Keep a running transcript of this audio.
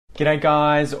G'day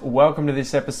guys, welcome to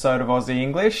this episode of Aussie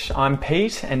English. I'm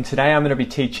Pete and today I'm going to be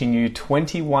teaching you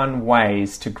 21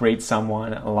 ways to greet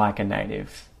someone like a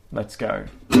native. Let's go.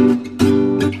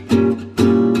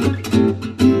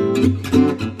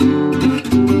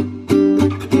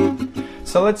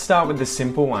 So let's start with the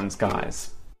simple ones,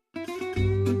 guys.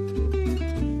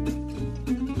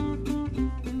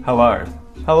 Hello.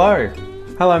 Hello.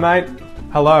 Hello, mate.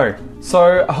 Hello.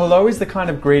 So, hello is the kind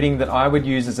of greeting that I would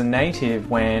use as a native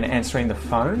when answering the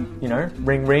phone. You know,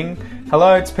 ring, ring.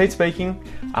 Hello, it's Pete speaking.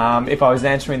 If I was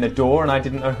answering the door and I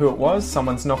didn't know who it was,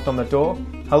 someone's knocked on the door.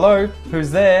 Hello,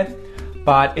 who's there?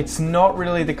 But it's not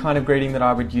really the kind of greeting that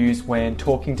I would use when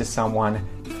talking to someone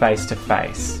face to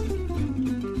face.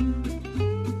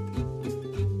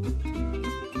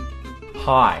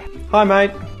 Hi. Hi,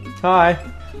 mate. Hi.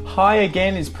 Hi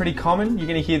again is pretty common. You're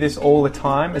going to hear this all the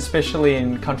time, especially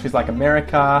in countries like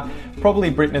America, probably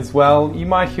Britain as well. You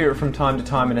might hear it from time to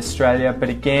time in Australia, but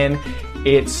again,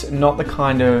 it's not the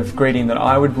kind of greeting that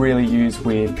I would really use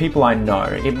with people I know.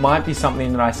 It might be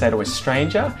something that I say to a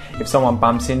stranger. If someone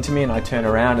bumps into me and I turn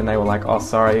around and they were like, "Oh,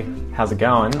 sorry, how's it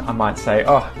going?" I might say,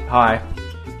 "Oh, hi."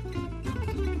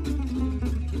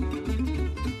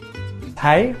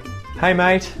 Hey, hey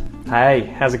mate.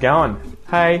 Hey, how's it going?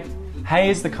 Hey. Hey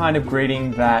is the kind of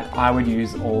greeting that I would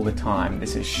use all the time.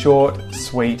 This is short,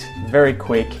 sweet, very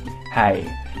quick. Hey.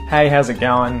 Hey, how's it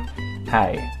going?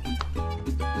 Hey.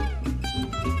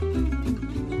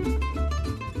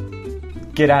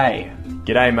 G'day.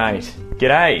 G'day, mate.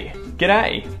 G'day.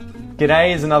 G'day.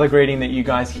 G'day is another greeting that you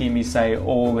guys hear me say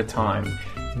all the time.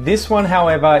 This one,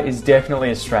 however, is definitely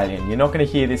Australian. You're not going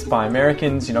to hear this by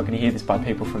Americans, you're not going to hear this by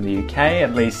people from the UK,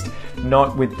 at least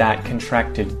not with that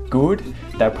contracted good.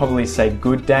 They'll probably say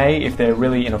good day if they're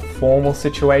really in a formal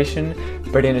situation.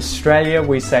 But in Australia,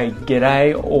 we say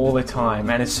g'day all the time,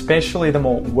 and especially the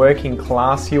more working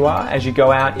class you are, as you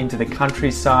go out into the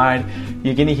countryside,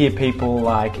 you're going to hear people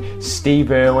like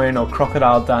Steve Irwin or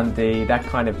Crocodile Dundee, that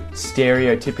kind of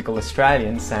stereotypical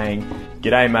Australian saying,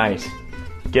 "G'day, mate.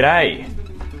 G'day.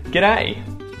 G'day."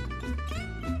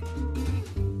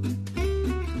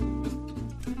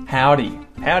 Howdy.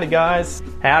 Howdy, guys.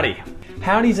 Howdy.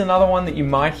 Howdy's another one that you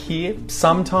might hear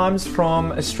sometimes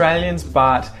from Australians,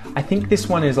 but I think this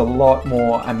one is a lot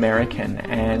more American,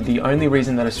 and the only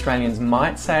reason that Australians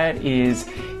might say it is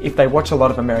if they watch a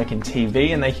lot of American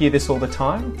TV and they hear this all the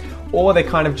time, or they're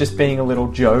kind of just being a little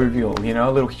jovial, you know,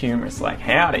 a little humorous, like,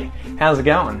 "Howdy, how's it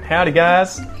going? Howdy,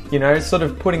 guys." You know, sort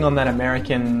of putting on that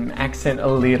American accent a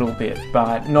little bit,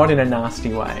 but not in a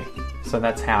nasty way. So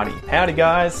that's howdy. Howdy,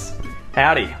 guys.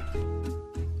 Howdy.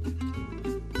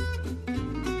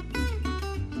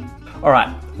 Alright,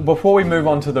 before we move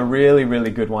on to the really,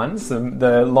 really good ones,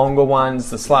 the longer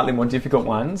ones, the slightly more difficult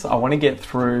ones, I want to get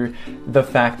through the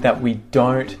fact that we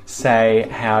don't say,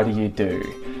 "How do you do?"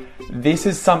 This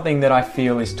is something that I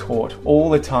feel is taught all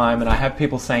the time, and I have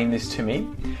people saying this to me,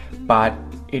 but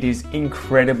it is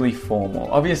incredibly formal.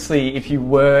 Obviously, if you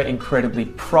were incredibly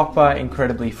proper,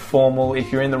 incredibly formal,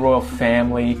 if you're in the royal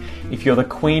family, if you're the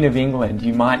Queen of England,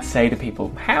 you might say to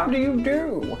people, "How do you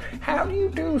do? How do you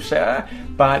do, sir?"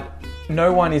 But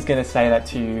no one is going to say that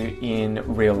to you in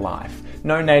real life.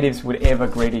 No natives would ever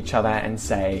greet each other and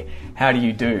say, "How do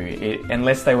you do?"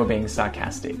 unless they were being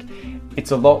sarcastic.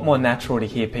 It's a lot more natural to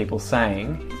hear people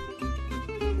saying,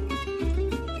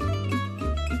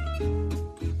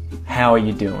 "How are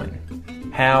you doing?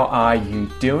 How are you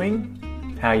doing?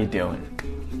 How you doing?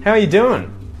 How are you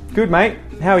doing? Good, mate.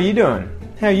 How are you doing?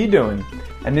 How you doing?"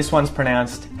 And this one's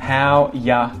pronounced how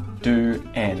ya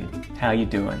do-en. How you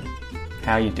doing?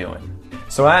 How you doing?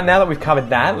 So now that we've covered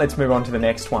that, let's move on to the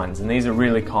next ones. And these are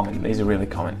really common. These are really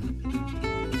common.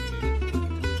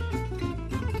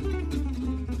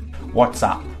 What's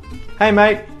up? Hey,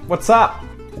 mate. What's up?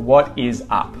 What is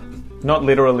up? Not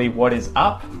literally what is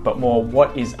up, but more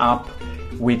what is up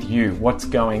with you? What's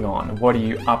going on? What are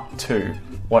you up to?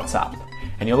 What's up?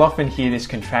 And you'll often hear this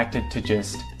contracted to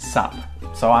just sup.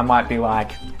 So I might be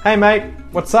like, "Hey mate,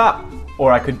 what's up?"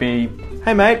 Or I could be,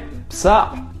 "Hey mate,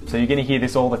 sup?" So you're going to hear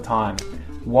this all the time.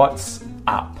 What's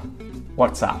up?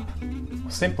 What's up? Or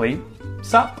simply,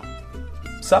 sup.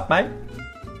 Sup, mate.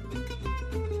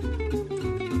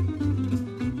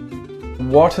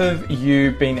 What have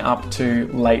you been up to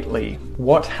lately?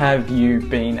 What have you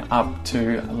been up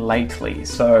to lately?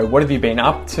 So what have you been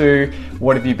up to?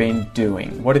 What have you been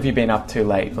doing? What have you been up to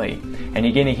lately? And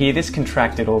you're going to hear this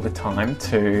contracted all the time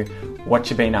to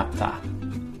what you been up to.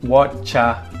 What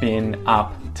ya been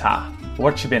up to?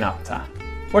 What you been up to?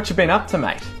 What you been up to,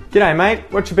 mate? G'day, mate.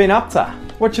 What you been up to?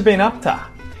 What you been up to?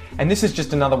 And this is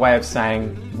just another way of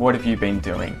saying, what have you been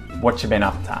doing? What you been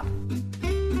up to?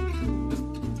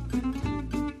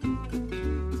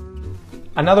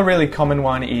 Another really common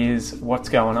one is, what's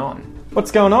going on?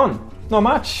 What's going on? Not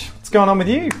much. What's going on with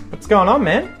you? What's going on,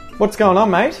 man? What's going on,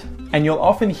 mate? And you'll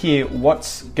often hear,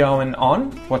 what's going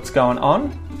on? What's going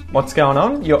on? What's going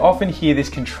on? You'll often hear this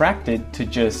contracted to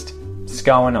just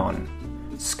scoing on.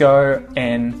 Sco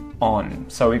and on.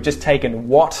 So we've just taken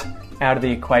what out of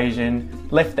the equation,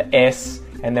 left the S,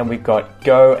 and then we've got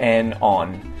go and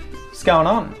on. What's going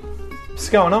on? What's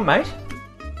going on, mate?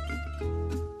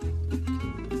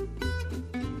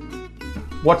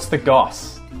 What's the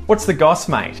goss? What's the goss,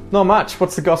 mate? Not much.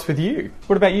 What's the goss with you?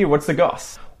 What about you? What's the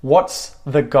goss? What's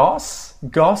the goss?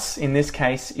 Goss, in this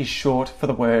case, is short for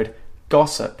the word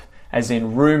gossip, as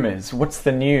in rumours. What's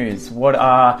the news? What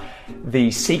are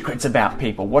the secrets about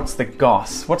people? What's the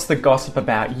goss? What's the gossip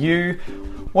about you?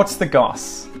 What's the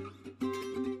goss?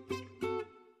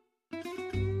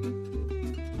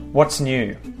 What's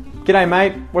new? G'day,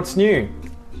 mate. What's new?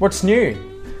 What's new?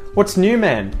 What's new,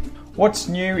 man? What's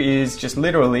new is just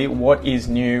literally what is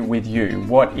new with you.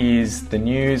 What is the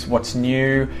news? What's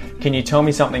new? Can you tell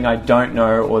me something I don't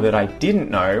know or that I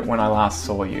didn't know when I last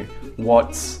saw you?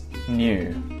 What's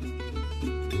new?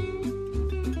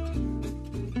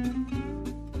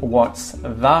 What's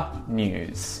the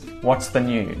news? What's the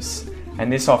news? And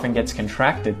this often gets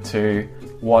contracted to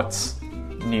what's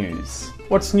news.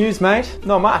 What's news, mate?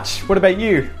 Not much. What about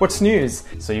you? What's news?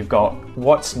 So you've got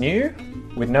what's new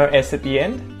with no S at the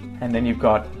end. And then you've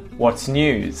got what's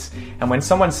news. And when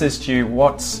someone says to you,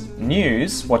 what's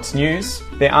news,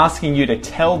 they're asking you to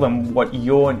tell them what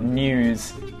your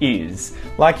news is.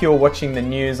 Like you're watching the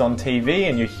news on TV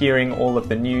and you're hearing all of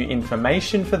the new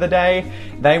information for the day,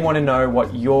 they want to know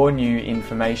what your new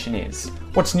information is.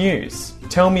 What's news?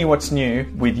 Tell me what's new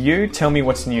with you. Tell me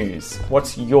what's news.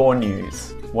 What's your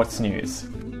news? What's news?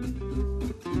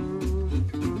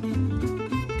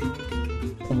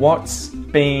 What's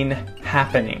been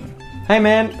happening? Hey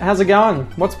man, how's it going?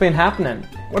 What's been happening?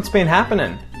 What's been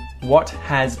happening? What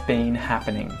has been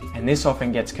happening? And this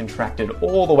often gets contracted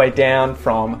all the way down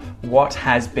from what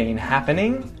has been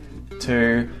happening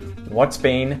to what's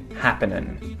been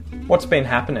happening. What's been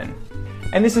happening?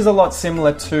 And this is a lot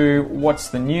similar to what's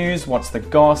the news, what's the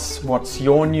goss, what's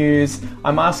your news.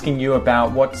 I'm asking you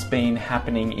about what's been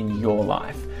happening in your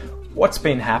life. What's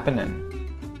been happening?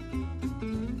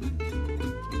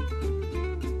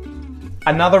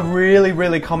 Another really,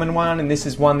 really common one, and this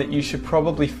is one that you should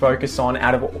probably focus on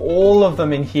out of all of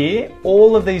them in here,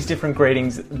 all of these different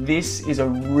greetings, this is a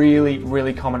really,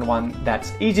 really common one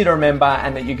that's easy to remember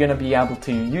and that you're going to be able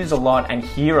to use a lot and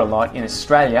hear a lot in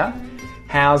Australia.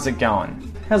 How's it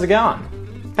going? How's it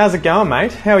going? How's it going,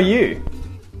 mate? How are you?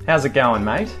 How's it going,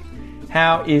 mate?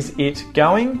 How is it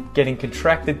going? Getting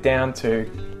contracted down to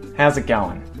how's it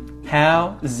going?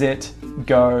 How's it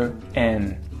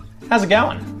go-en? How's it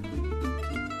going?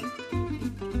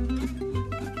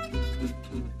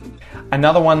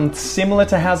 Another one similar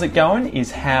to how's it going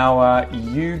is how are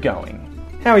you going?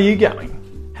 How are you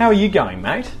going? How are you going,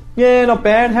 mate? Yeah, not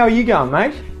bad. How are you going,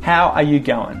 mate? How are you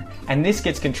going? And this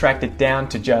gets contracted down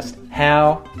to just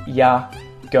how ya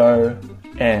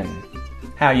go-en.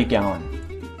 How you going?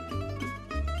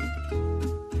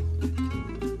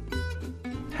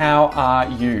 How are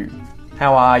you?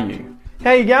 How are you?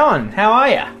 How you going? How are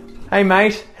ya? Hey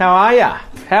mate, how are ya?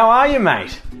 How are you,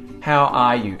 mate? How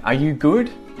are you? Are you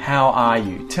good? How are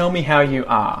you? Tell me how you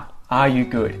are. Are you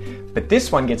good? But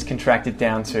this one gets contracted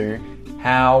down to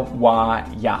how are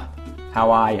ya? How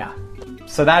are ya?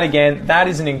 So that again, that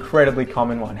is an incredibly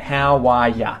common one. How are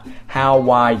ya? How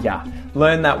are ya?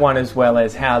 Learn that one as well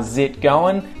as how's it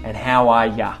going and how are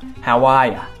ya? How are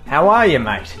ya? How are you,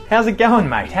 mate? How's it going,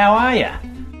 mate? How are ya?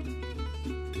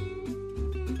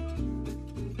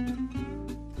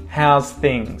 How's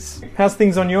things? How's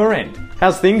things on your end?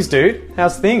 How's things, dude?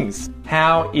 How's things?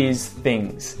 How is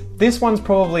things? This one's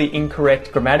probably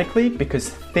incorrect grammatically because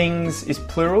things is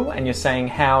plural and you're saying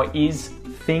how is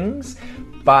things,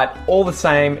 but all the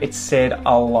same, it's said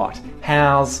a lot.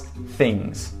 How's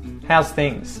things? How's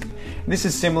things? This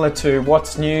is similar to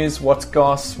what's news, what's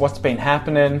goss, what's been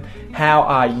happening, how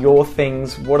are your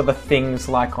things, what are the things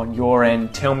like on your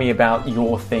end, tell me about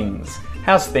your things.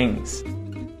 How's things?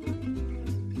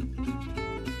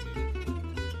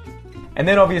 And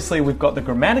then obviously we've got the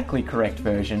grammatically correct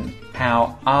version.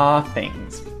 How are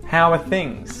things? How are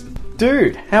things?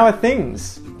 Dude, how are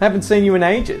things? Haven't seen you in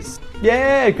ages.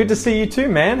 Yeah, good to see you too,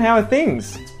 man. How are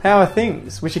things? How are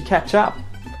things? We should catch up.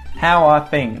 How are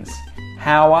things?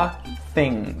 How are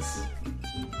things?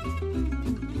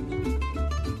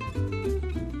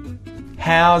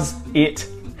 How's it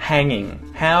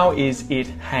hanging? How is it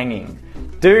hanging?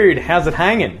 Dude, how's it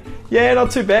hanging? Yeah,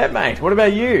 not too bad, mate. What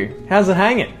about you? How's it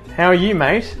hanging? How are you,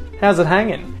 mate? How's it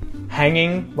hanging?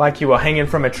 Hanging like you were hanging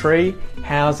from a tree.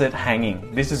 How's it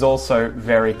hanging? This is also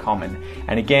very common.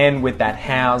 And again, with that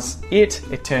how's it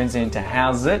turns into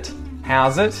how's it?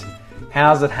 How's it?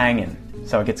 How's it hanging?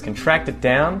 So it gets contracted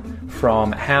down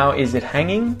from how is it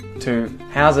hanging to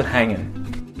how's it hanging.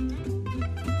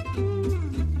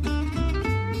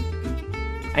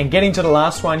 And getting to the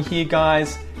last one here,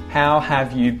 guys, how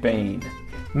have you been?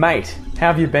 Mate, how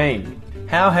have you been?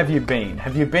 How have you been?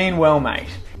 Have you been well, mate?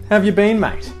 How have you been,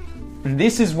 mate? And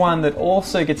this is one that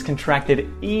also gets contracted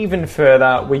even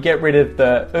further. We get rid of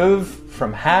the of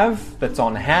from have that's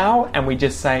on how, and we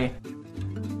just say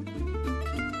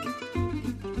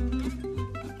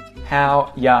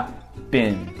how ya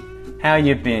been? How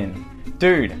you been?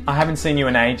 Dude, I haven't seen you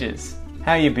in ages.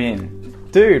 How you been?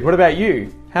 Dude, what about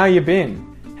you? How you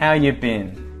been? How you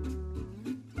been?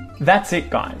 That's it,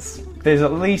 guys. There's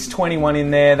at least 21 in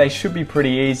there. They should be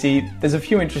pretty easy. There's a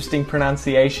few interesting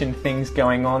pronunciation things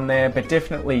going on there, but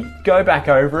definitely go back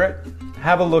over it.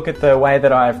 Have a look at the way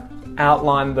that I've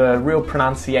outlined the real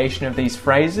pronunciation of these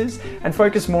phrases and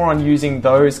focus more on using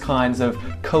those kinds of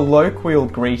colloquial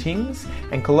greetings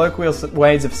and colloquial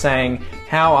ways of saying,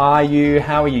 how are you?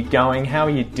 How are you going? How are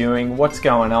you doing? What's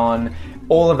going on?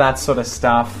 All of that sort of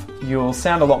stuff. You'll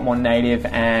sound a lot more native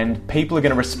and people are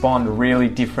going to respond really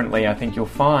differently, I think you'll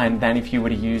find, than if you were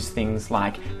to use things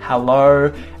like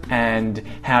hello and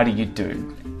how do you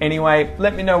do. Anyway,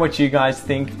 let me know what you guys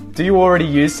think. Do you already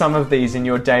use some of these in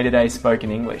your day-to-day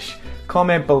spoken English?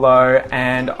 Comment below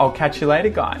and I'll catch you later,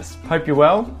 guys. Hope you're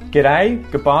well. G'day,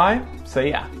 goodbye, see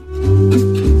ya.